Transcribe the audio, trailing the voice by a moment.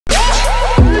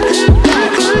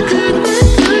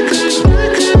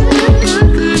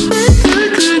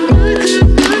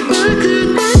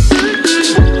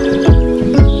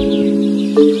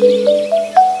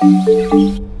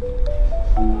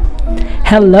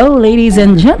Hello ladies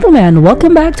and gentlemen,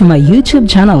 welcome back to my YouTube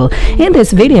channel. In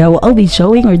this video, I'll be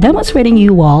showing or demonstrating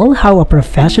you all how a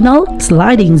professional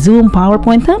sliding Zoom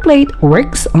PowerPoint template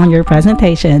works on your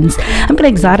presentations. I'm pretty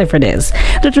excited for this.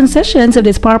 The transitions of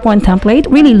this PowerPoint template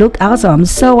really look awesome,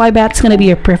 so I bet it's gonna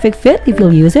be a perfect fit if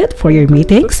you'll use it for your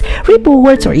meetings,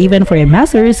 reports, or even for a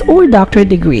master's or doctorate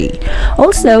degree.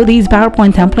 Also, these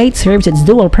PowerPoint template serves its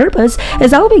dual purpose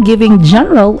as I'll be giving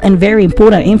general and very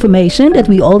important information that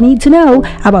we all need to know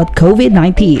about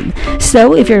COVID-19.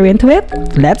 So if you're into it,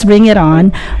 let's bring it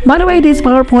on. By the way, this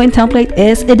PowerPoint template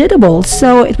is editable,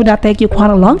 so it would not take you quite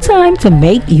a long time to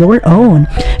make your own.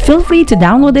 Feel free to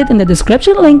download it in the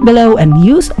description link below and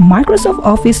use Microsoft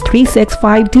Office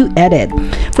 365 to edit.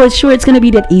 For sure, it's going to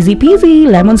be that easy peasy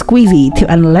lemon squeezy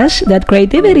to unleash that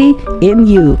creativity in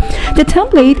you. The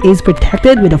template is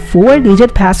protected with a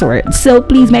 4-digit password, so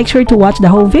please make sure to watch the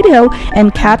whole video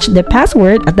and catch the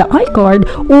password at the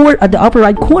iCard or at the upper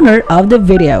right corner of the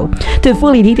video. To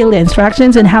fully detail the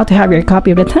instructions on how to have your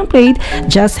copy of the template,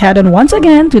 just head on once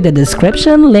again to the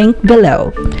description link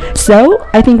below. So,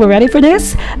 I think we're ready for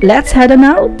this. Let's head on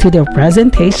out to the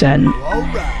presentation.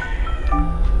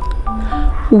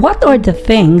 What are the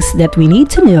things that we need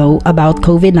to know about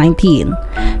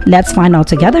COVID-19? Let's find out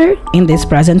together in this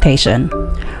presentation.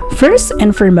 First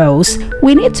and foremost,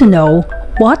 we need to know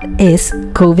what is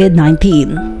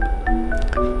COVID-19.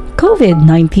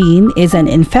 COVID-19 is an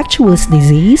infectious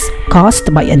disease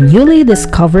caused by a newly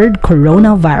discovered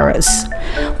coronavirus.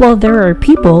 While there are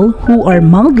people who are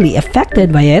mildly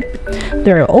affected by it,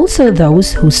 there are also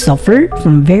those who suffer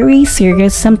from very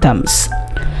serious symptoms.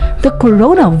 The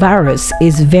coronavirus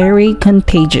is very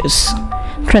contagious.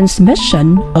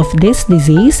 Transmission of this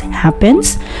disease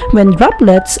happens when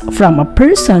droplets from a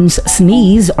person's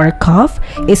sneeze or cough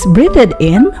is breathed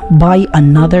in by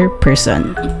another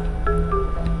person.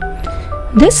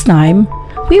 This time,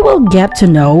 we will get to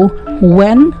know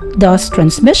when does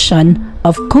transmission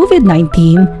of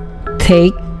COVID-19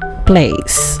 take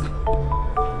place.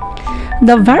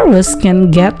 The virus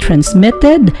can get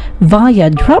transmitted via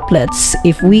droplets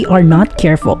if we are not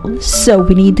careful, so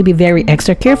we need to be very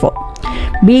extra careful.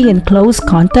 Being in close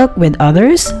contact with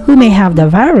others who may have the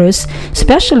virus,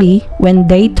 especially when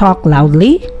they talk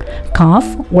loudly,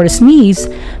 cough, or sneeze,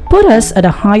 put us at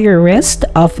a higher risk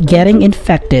of getting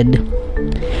infected.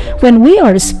 When we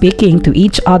are speaking to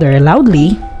each other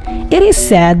loudly, it is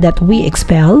said that we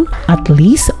expel at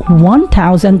least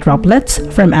 1,000 droplets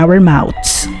from our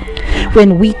mouths.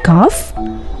 When we cough,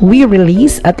 we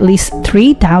release at least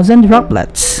 3,000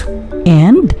 droplets.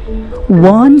 And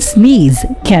one sneeze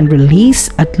can release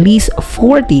at least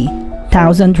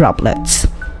 40,000 droplets.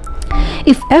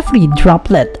 If every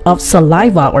droplet of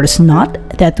saliva or snot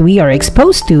that we are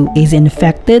exposed to is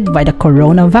infected by the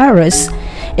coronavirus,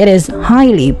 it is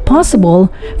highly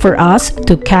possible for us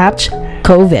to catch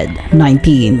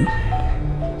COVID-19.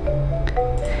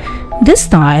 This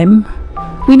time,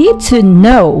 we need to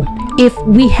know if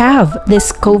we have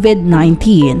this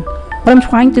COVID-19. What I'm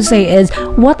trying to say is,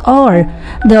 what are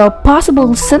the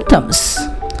possible symptoms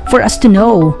for us to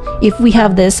know if we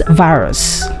have this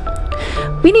virus?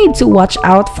 We need to watch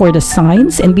out for the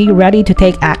signs and be ready to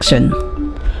take action.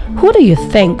 Who do you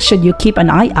think should you keep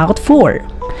an eye out for?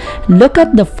 Look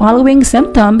at the following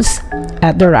symptoms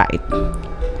at the right.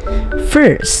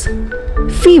 First,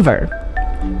 fever,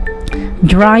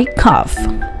 dry cough,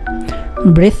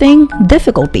 breathing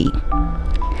difficulty,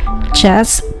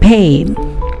 chest pain,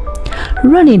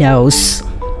 runny nose,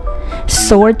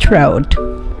 sore throat,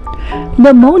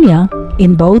 pneumonia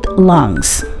in both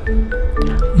lungs,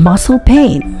 muscle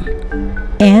pain,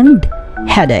 and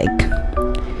headache.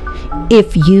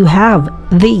 If you have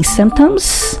these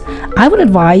symptoms, I would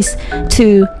advise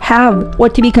to have or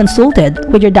to be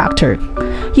consulted with your doctor.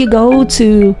 You go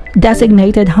to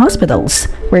designated hospitals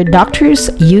where doctors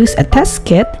use a test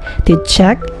kit to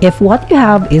check if what you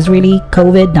have is really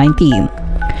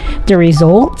COVID-19. The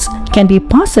results can be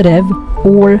positive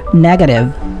or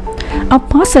negative. A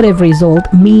positive result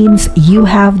means you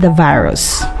have the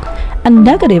virus. A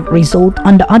negative result,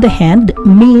 on the other hand,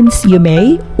 means you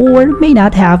may or may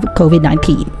not have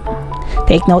COVID-19.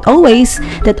 Take note always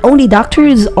that only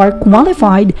doctors are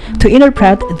qualified to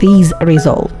interpret these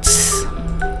results.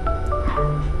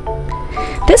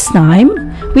 This time,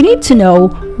 we need to know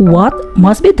what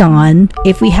must be done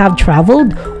if we have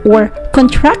traveled or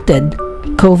contracted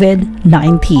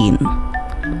COVID-19.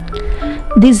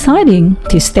 Deciding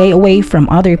to stay away from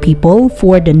other people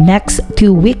for the next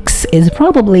 2 weeks is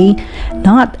probably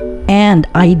not an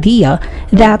idea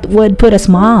that would put a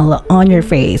smile on your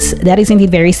face. That is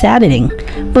indeed very saddening.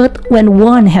 But when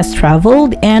one has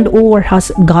traveled and or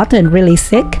has gotten really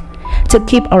sick, to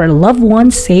keep our loved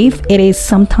ones safe, it is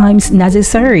sometimes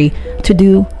necessary to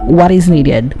do what is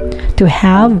needed to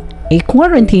have a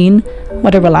quarantine,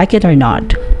 whether we like it or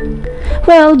not.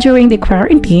 Well, during the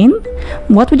quarantine,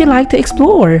 what would you like to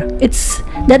explore?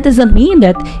 That doesn't mean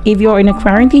that if you're in a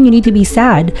quarantine, you need to be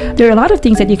sad. There are a lot of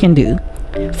things that you can do.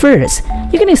 First,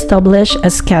 you can establish a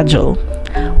schedule.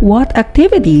 What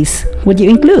activities would you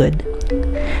include?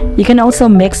 You can also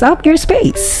mix up your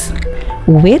space.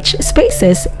 Which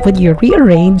spaces would you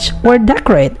rearrange or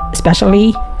decorate,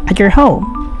 especially at your home?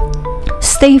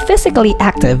 Stay physically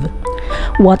active.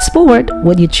 What sport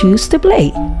would you choose to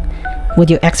play? Would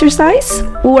you exercise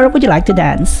or would you like to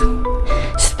dance?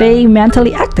 Stay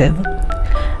mentally active.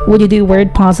 Would you do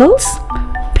word puzzles?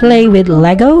 Play with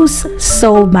Legos?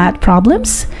 Solve math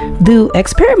problems? Do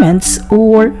experiments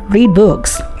or read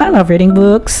books? I love reading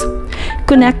books.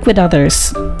 Connect with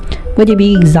others. Would you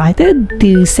be excited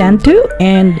to send to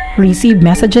and receive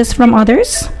messages from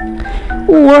others?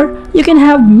 Or you can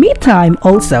have me time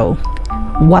also.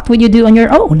 What would you do on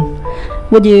your own?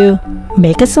 Would you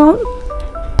make a song,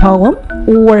 poem,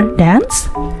 or dance?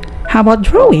 How about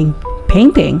drawing,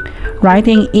 painting,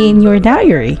 writing in your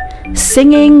diary,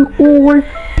 singing, or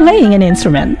playing an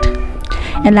instrument?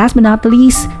 And last but not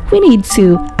least, we need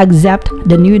to accept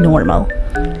the new normal.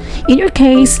 In your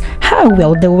case, how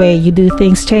will the way you do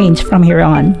things change from here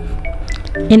on?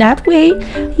 In that way,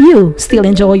 you still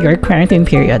enjoy your quarantine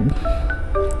period.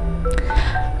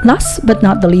 Last but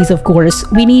not the least, of course,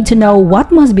 we need to know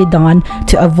what must be done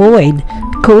to avoid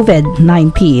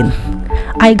COVID-19.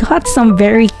 I got some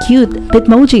very cute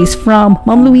Bitmojis from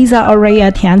Mom Luisa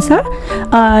Aurea Atienza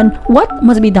on what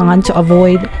must be done to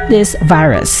avoid this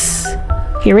virus.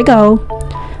 Here we go.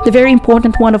 The very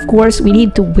important one, of course, we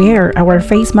need to wear our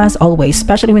face mask always,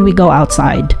 especially when we go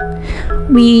outside.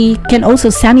 We can also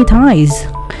sanitize.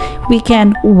 We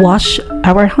can wash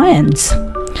our hands.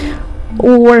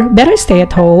 Or better stay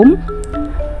at home.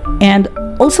 And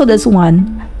also this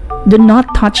one, do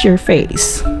not touch your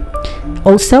face.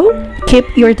 Also,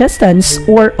 keep your distance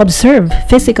or observe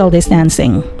physical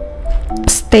distancing.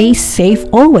 Stay safe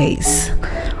always.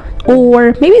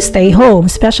 Or maybe stay home,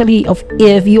 especially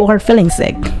if you are feeling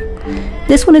sick.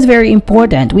 This one is very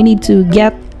important. We need to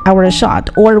get our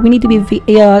shot, or we need to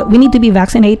be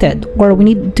vaccinated, or we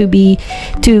need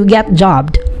to get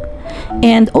jobbed.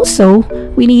 And also,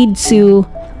 we need to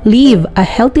live a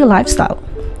healthy lifestyle.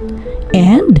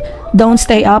 And don't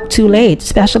stay up too late,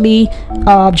 especially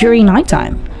during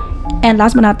nighttime. And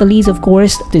last but not the least, of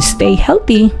course, to stay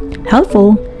healthy,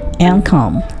 helpful, and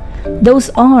calm. Those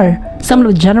are some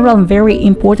of the general and very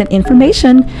important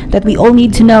information that we all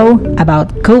need to know about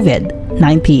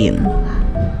COVID-19.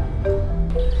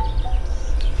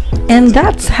 And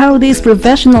that's how this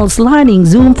professional sliding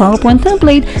Zoom PowerPoint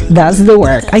template does the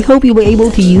work. I hope you'll be able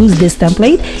to use this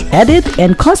template, edit,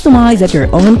 and customize at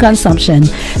your own consumption.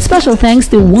 Special thanks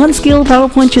to OneSkill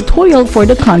PowerPoint tutorial for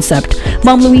the concept,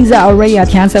 Mom Luisa Aurea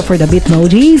Atienza for the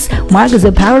Bitmojis, Marcus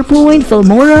of PowerPoint,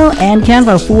 Filmora, and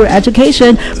Canva for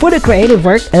education for the creative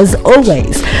work as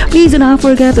always. Please do not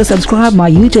forget to subscribe my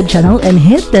YouTube channel and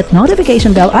hit that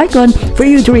notification bell icon for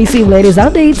you to receive latest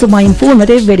updates of my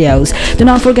informative videos. Do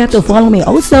not forget to follow me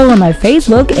also on my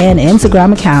Facebook and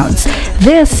Instagram accounts.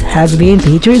 This has been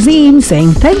Teacher Zine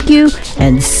saying thank you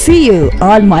and see you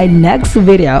on my next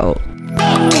video.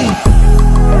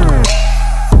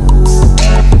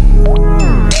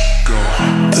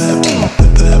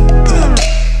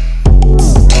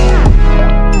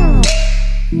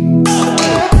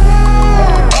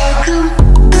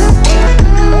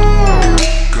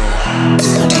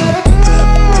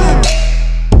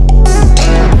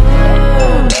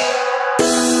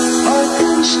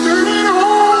 Stay